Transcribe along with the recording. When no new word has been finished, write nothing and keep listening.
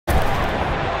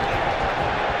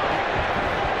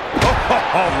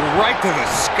Oh, right to the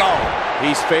skull.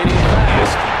 He's fading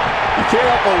fast. You can't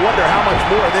help but wonder how much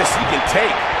more of this he can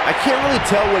take. I can't really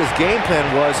tell what his game plan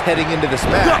was heading into this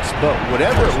match, but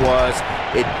whatever it was,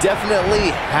 it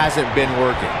definitely hasn't been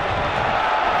working.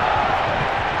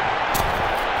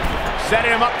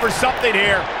 Setting him up for something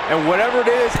here. And whatever it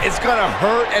is, it's going to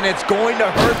hurt, and it's going to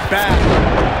hurt bad.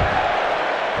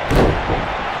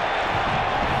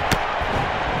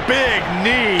 Big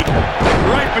knee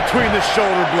right between the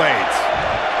shoulder blades.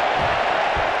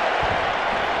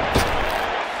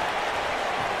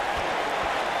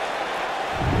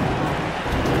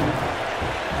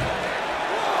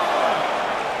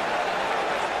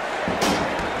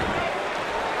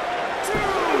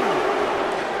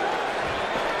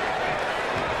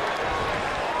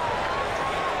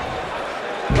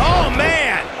 Oh,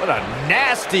 man! What a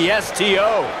nasty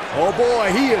STO. Oh,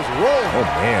 boy, he is rolling. Oh,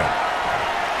 man.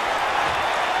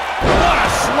 What a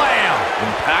slam!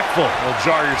 Impactful. Will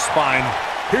jar your spine.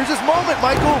 Here's his moment,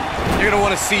 Michael. You're going to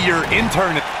want to see your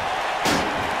intern.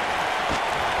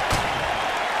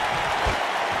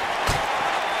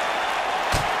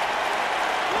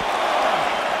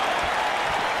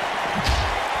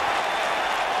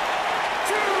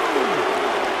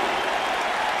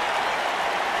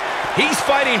 He's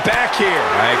fighting back here.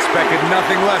 I expected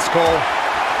nothing less, Cole.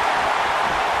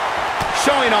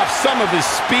 Showing off some of his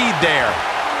speed there.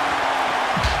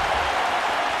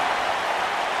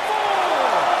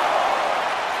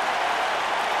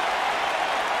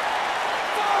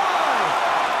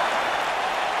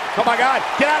 Oh, my God.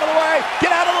 Get out of the way.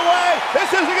 Get out of the way. This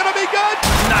isn't going to be good.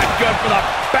 Not good for the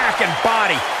back and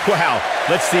body. Wow.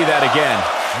 Let's see that again.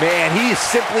 Man, he is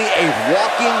simply a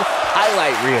walking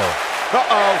highlight reel.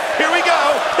 Uh-oh. Here we go.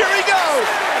 Here we go.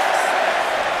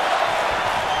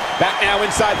 Back now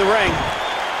inside the ring.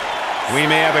 We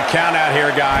may have a count out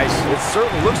here, guys. It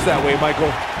certainly looks that way, Michael.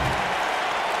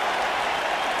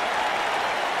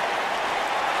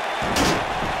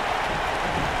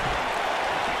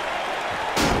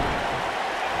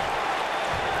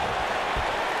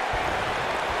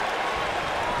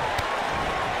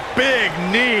 Big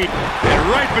knee, and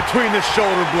right between the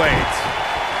shoulder blades.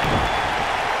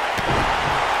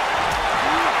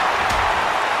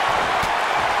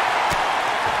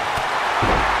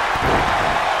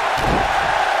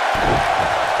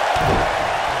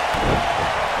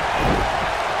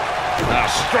 A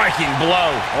striking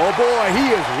blow. Oh, boy,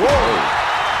 he is rolling.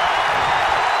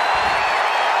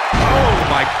 Oh,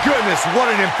 my goodness, what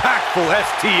an impactful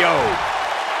STO.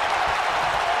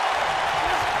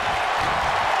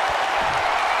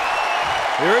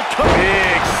 Here it comes.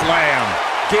 Big slam.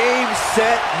 Game,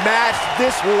 set, match.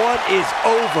 This one is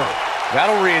over.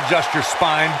 That'll readjust your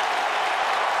spine.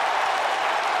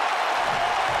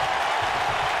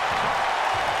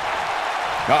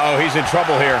 Uh-oh, he's in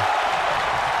trouble here.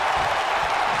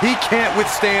 He can't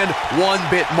withstand one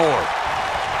bit more.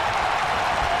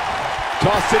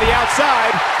 Toss to the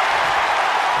outside.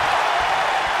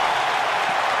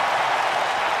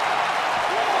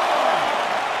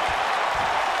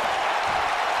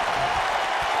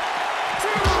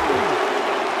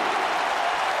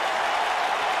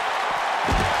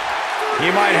 He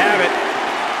might have it.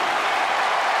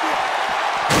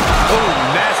 Oh,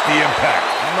 nasty impact.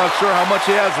 I'm not sure how much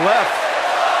he has left.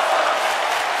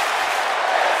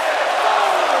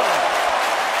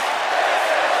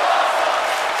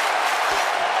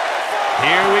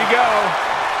 Here we go.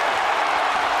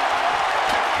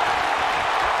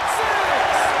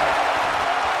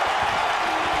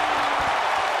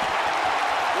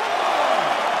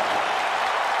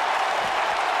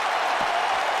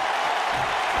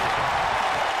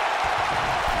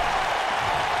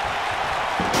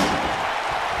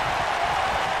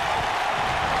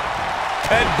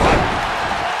 Headbutt.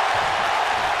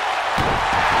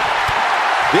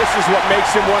 This is what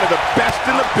makes him one of the best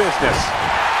in the business.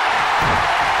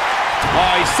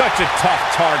 Oh, he's such a tough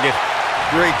target.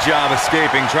 Great job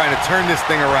escaping, trying to turn this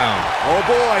thing around. Oh,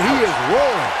 boy, he is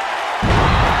rolling.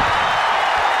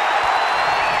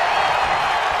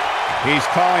 He's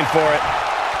calling for it.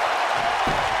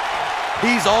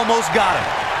 He's almost got him.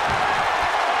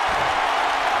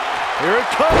 Here it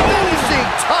comes. Finishing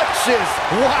touches.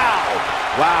 Wow.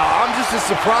 Wow, I'm just as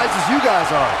surprised as you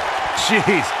guys are.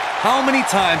 Jeez, how many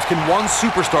times can one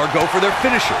superstar go for their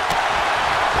finisher?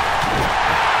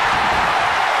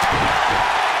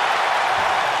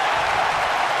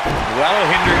 That'll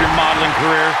hinder your modeling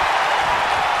career.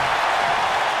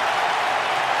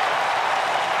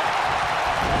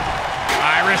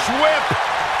 Irish whip.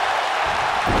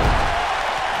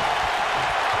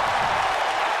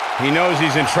 He knows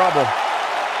he's in trouble.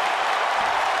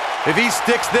 If he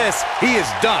sticks this, he is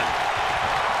done.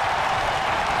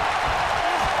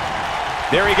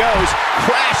 There he goes,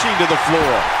 crashing to the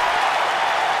floor.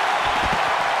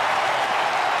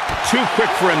 Too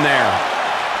quick for him there.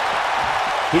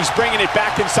 He's bringing it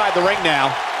back inside the ring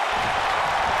now.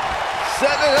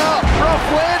 Set it up, rough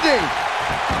landing.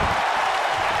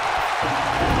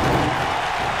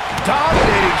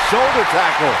 Dominating shoulder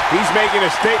tackle. He's making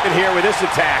a statement here with this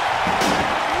attack.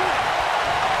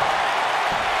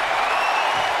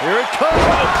 Here it comes.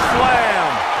 Choke slam.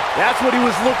 That's what he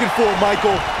was looking for,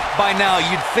 Michael. By now,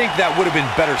 you'd think that would have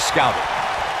been better scouted.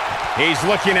 He's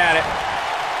looking at it.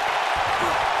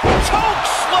 Choke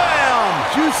slam.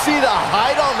 Did you see the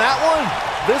height on that one?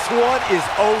 This one is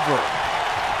over.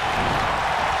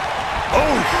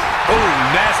 Oh,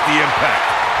 nasty impact.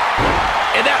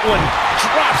 And that one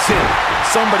drops him.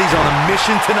 Somebody's on a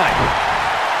mission tonight.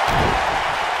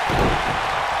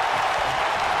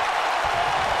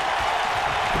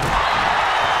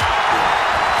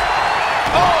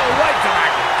 Oh, right to the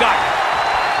gut.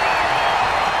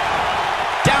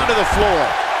 Down to the floor.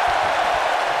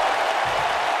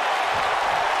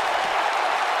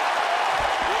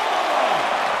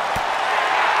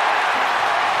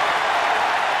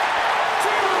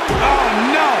 Oh,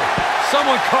 no!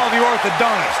 Someone call the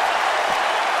orthodontist.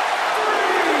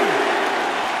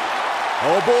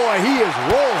 Oh boy, he is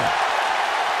rolling.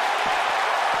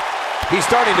 He's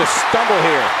starting to stumble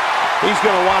here. He's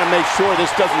going to want to make sure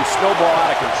this doesn't snowball out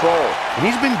of control. And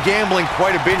he's been gambling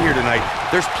quite a bit here tonight.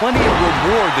 There's plenty of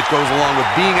reward that goes along with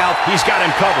being out. He's got him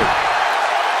covered.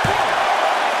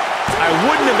 I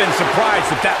wouldn't have been surprised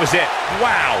if that was it.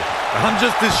 Wow. I'm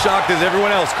just as shocked as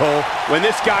everyone else, Cole. When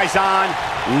this guy's on,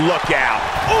 look out.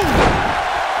 Ooh!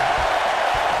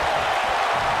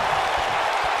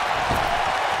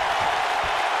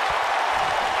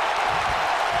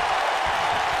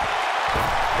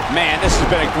 Man, this has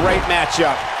been a great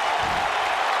matchup.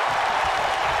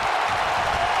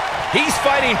 He's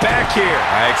fighting back here.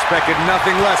 I expected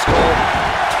nothing less, Cole.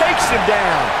 Takes him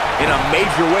down in a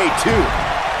major way, too.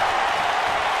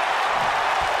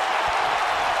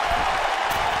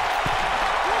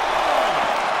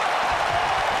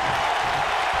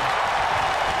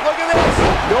 Look at this.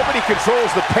 Nobody controls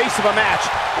the pace of a match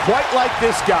quite like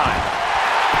this guy.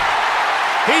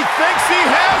 He thinks he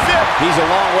has it. He's a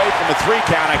long way from a 3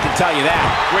 count, I can tell you that.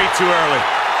 Way too early.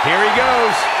 Here he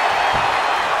goes.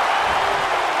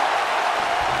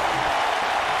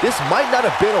 This might not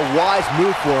have been a wise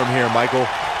move for him here, Michael.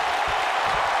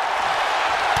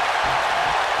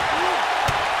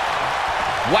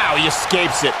 Wow, he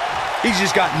escapes it. He's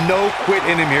just got no quit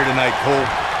in him here tonight, Cole.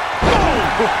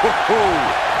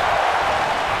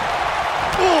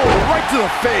 Oh, right to the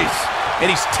face.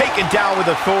 And he's taken down with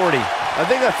authority. I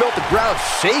think I felt the ground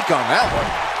shake on that one.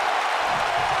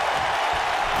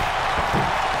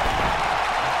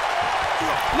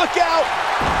 Look out!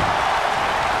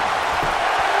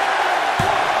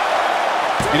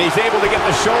 And he's able to get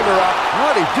the shoulder up.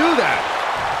 How did he do that?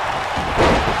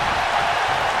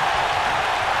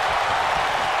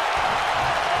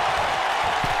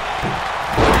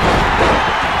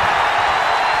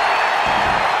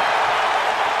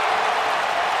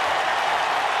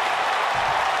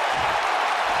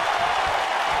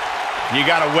 You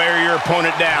got to wear your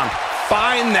opponent down.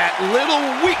 Find that little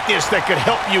weakness that could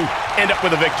help you end up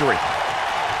with a victory.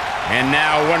 And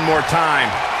now one more time.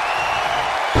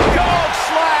 Gold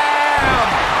slam!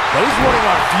 He's running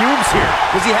on fumes here.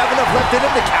 Does he have enough left in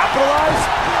him to capitalize?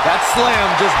 That slam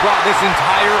just brought this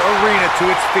entire arena to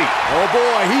its feet. Oh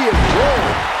boy, he is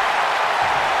rolling.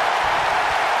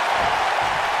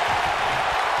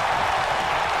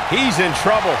 He's in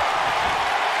trouble.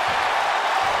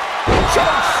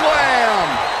 Choke slam!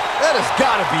 That has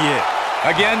got to be it.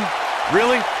 Again?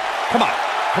 Really? Come on.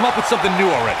 Come up with something new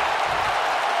already.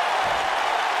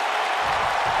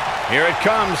 Here it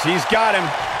comes. He's got him.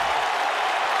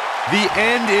 The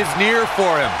end is near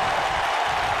for him.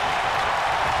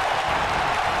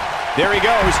 There he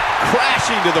goes,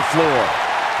 crashing to the floor.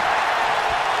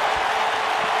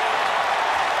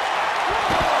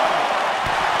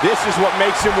 This is what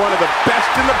makes him one of the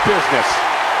best in the business.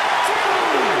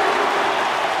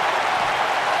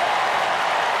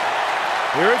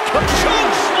 Here it comes.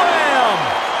 Choke slam!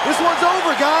 This one's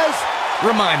over, guys.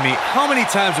 Remind me, how many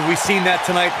times have we seen that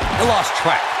tonight? I lost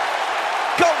track.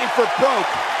 Going for broke.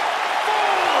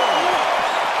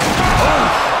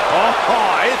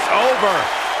 Oh, it's over.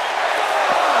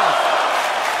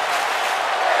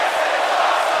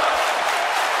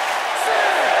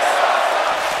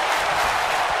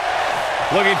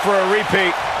 Looking for a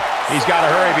repeat. He's got to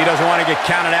hurry if he doesn't want to get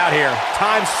counted out here.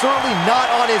 Time's certainly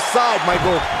not on his side,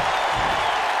 Michael.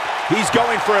 He's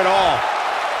going for it all.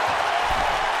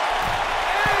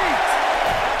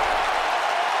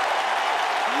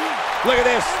 Look at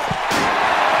this.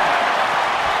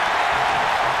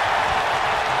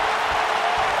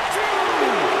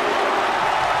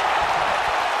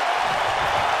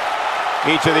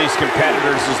 Each of these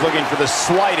competitors is looking for the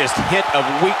slightest hint of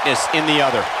weakness in the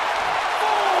other.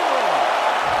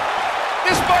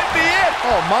 This might be it.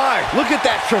 Oh, my. Look at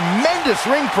that tremendous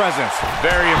ring presence.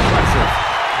 Very impressive.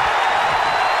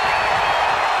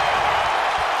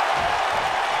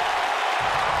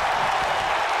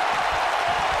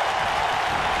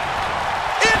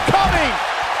 Incoming!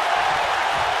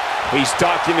 He's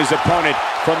stalking his opponent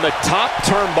from the top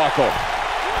turnbuckle.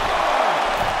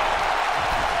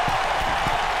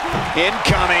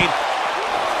 Incoming.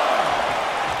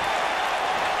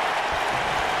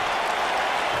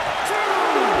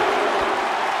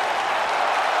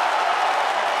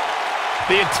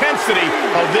 The intensity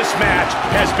of this match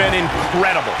has been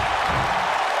incredible.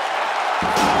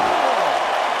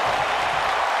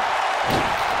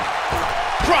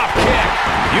 Drop kick.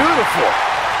 Beautiful.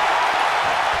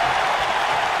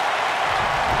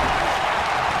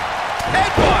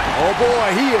 Headbutt. Oh, boy,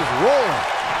 he is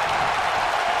rolling.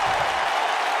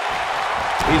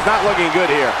 He's not looking good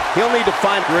here. He'll need to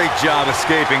find... Great job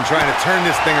escaping, trying to turn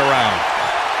this thing around.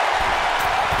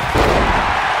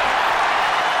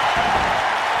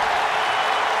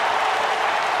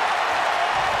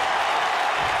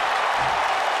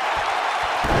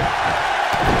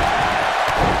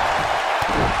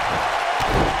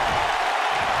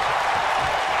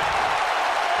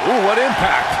 Ooh, what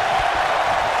impact.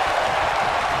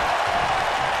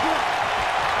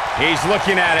 He's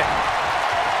looking at it.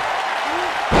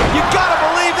 You gotta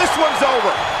believe this one's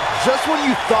over. Just when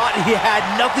you thought he had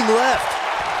nothing left.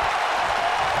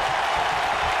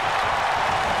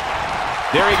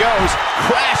 There he goes,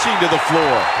 crashing to the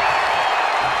floor.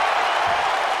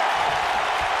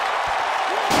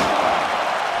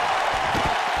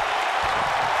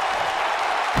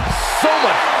 So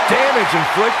much damage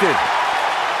inflicted.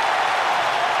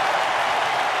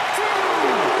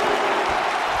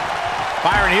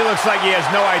 Byron, he looks like he has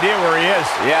no idea where he is.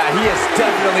 Yeah, he is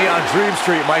definitely on Dream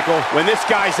Street, Michael. When this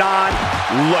guy's on,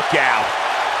 look out.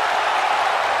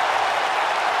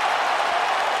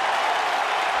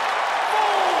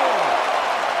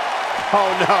 Oh,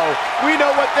 no. We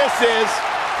know what this is.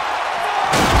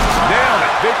 Nailed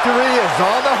it. Victory is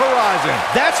on the horizon.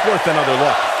 That's worth another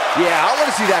look. Yeah, I want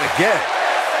to see that again.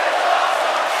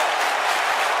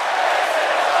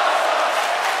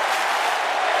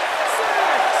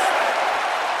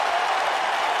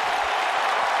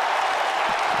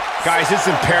 Guys, it's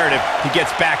imperative he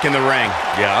gets back in the ring.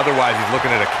 Yeah, otherwise he's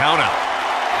looking at a countout.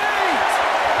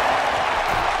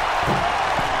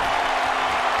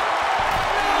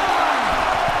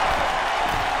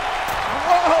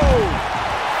 Whoa!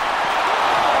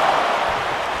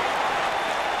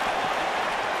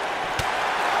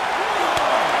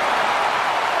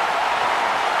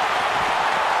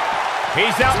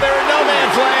 He's out there in no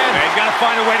man's land. He's got to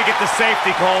find a way to get to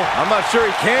safety, Cole. I'm not sure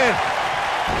he can.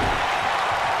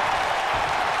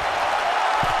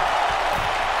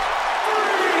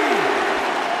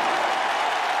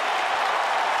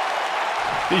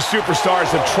 These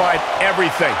superstars have tried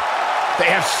everything.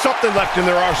 They have something left in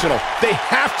their arsenal. They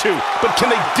have to, but can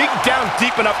they dig down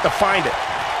deep enough to find it?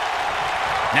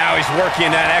 Now he's working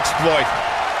that exploit.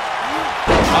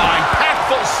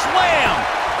 Impactful slam.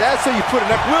 That's how you put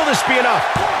it up. Will this be enough?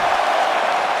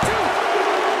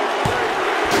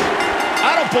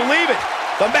 I don't believe it.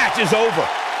 The match is over.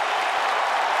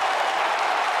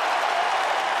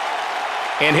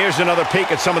 And here's another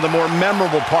peek at some of the more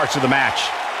memorable parts of the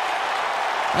match.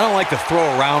 I don't like to throw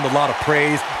around a lot of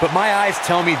praise, but my eyes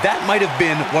tell me that might have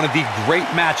been one of the great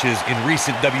matches in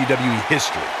recent WWE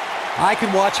history. I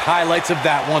can watch highlights of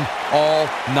that one all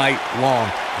night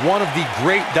long. One of the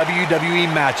great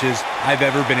WWE matches I've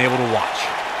ever been able to watch.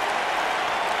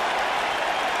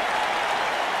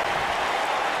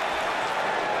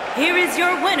 Here is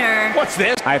your winner. What's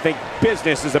this? I think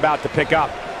business is about to pick up.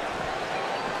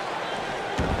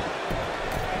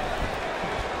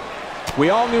 We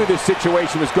all knew this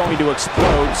situation was going to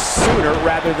explode sooner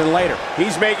rather than later.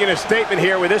 He's making a statement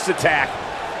here with this attack.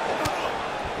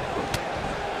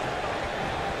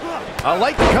 I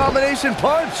like the combination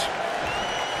punch.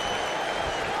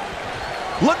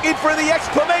 Looking for the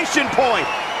exclamation point.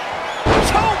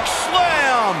 Choke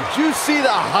slam! Did you see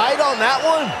the height on that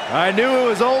one? I knew it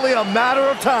was only a matter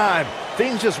of time.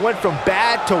 Things just went from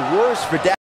bad to worse for Dad.